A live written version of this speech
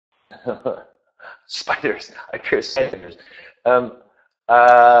Spiders. I fear spiders. Um,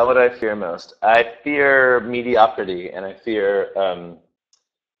 what do I fear most? I fear mediocrity, and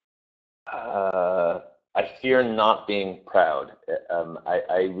uh, I fear not being proud.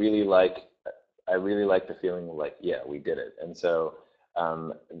 I really like the feeling of like, yeah, we did it. And so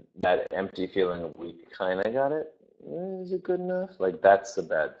that empty feeling of we kind of got it. Is it good enough? Like that's a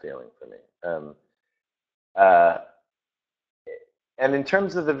bad feeling for me. Uh, and in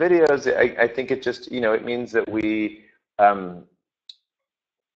terms of the videos, I think it just, it means that um,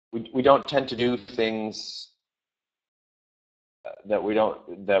 we don't tend to do things that we don't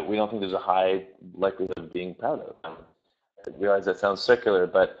think there's a high likelihood of being proud of. I realize that sounds circular,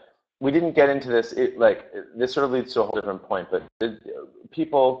 but we didn't get into this. This sort of leads to a whole different point. But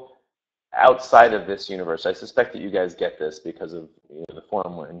people outside of this universe, I suspect that you guys get this because of the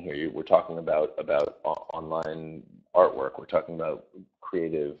forum we're in here. We're talking about online artwork. We're talking about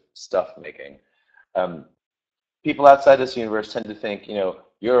creative stuff making. Um, People outside this universe tend to think,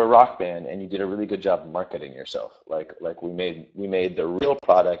 you're a rock band and you did a really good job marketing yourself. Like we made the real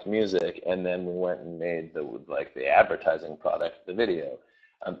product, music, and then we went and made the advertising product, the video.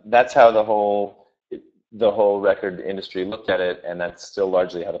 That's how the whole record industry looked at it, and that's still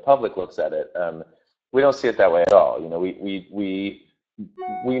largely how the public looks at it. We don't see it that way at all.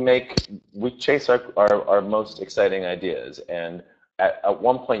 We chase our most exciting ideas, and at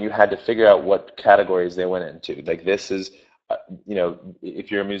one point you had to figure out what categories they went into. Like this is,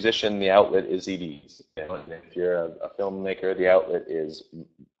 if you're a musician, the outlet is CDs. And if you're a filmmaker, the outlet is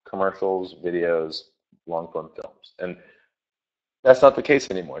commercials, videos, long form films. And that's not the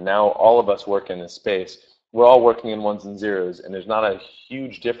case anymore. Now all of us work in this space. We're all working in ones and zeros, and there's not a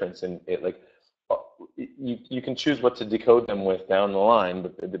huge difference in it. Like you can choose what to decode them with down the line,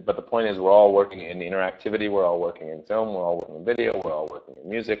 but the point is we're all working in interactivity. We're all working in film. We're all working in video. We're all working in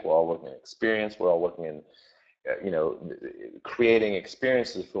music. We're all working in experience. We're all working in creating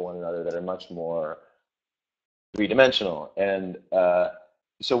experiences for one another that are much more three-dimensional. And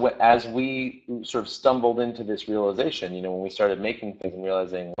so as we sort of stumbled into this realization, when we started making things and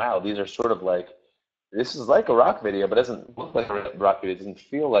realizing, wow, these are sort of like, this is like a rock video, but it doesn't look like a rock video. It doesn't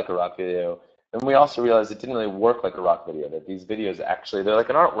feel like a rock video. And we also realized it didn't really work like a rock video, that these videos actually, they're like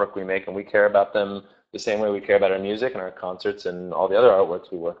an artwork we make, and we care about them the same way we care about our music and our concerts and all the other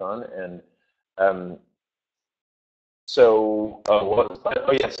artworks we work on. And um, so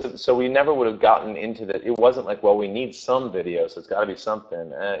we never would have gotten into that. It wasn't like, well, we need some video, so it's got to be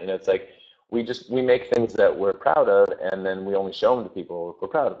something. It's like we make things that we're proud of, and then we only show them to people if we're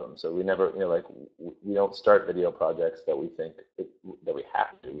proud of them. So we never, we don't start video projects that we think that we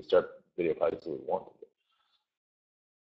have to. We start video projects that we want to.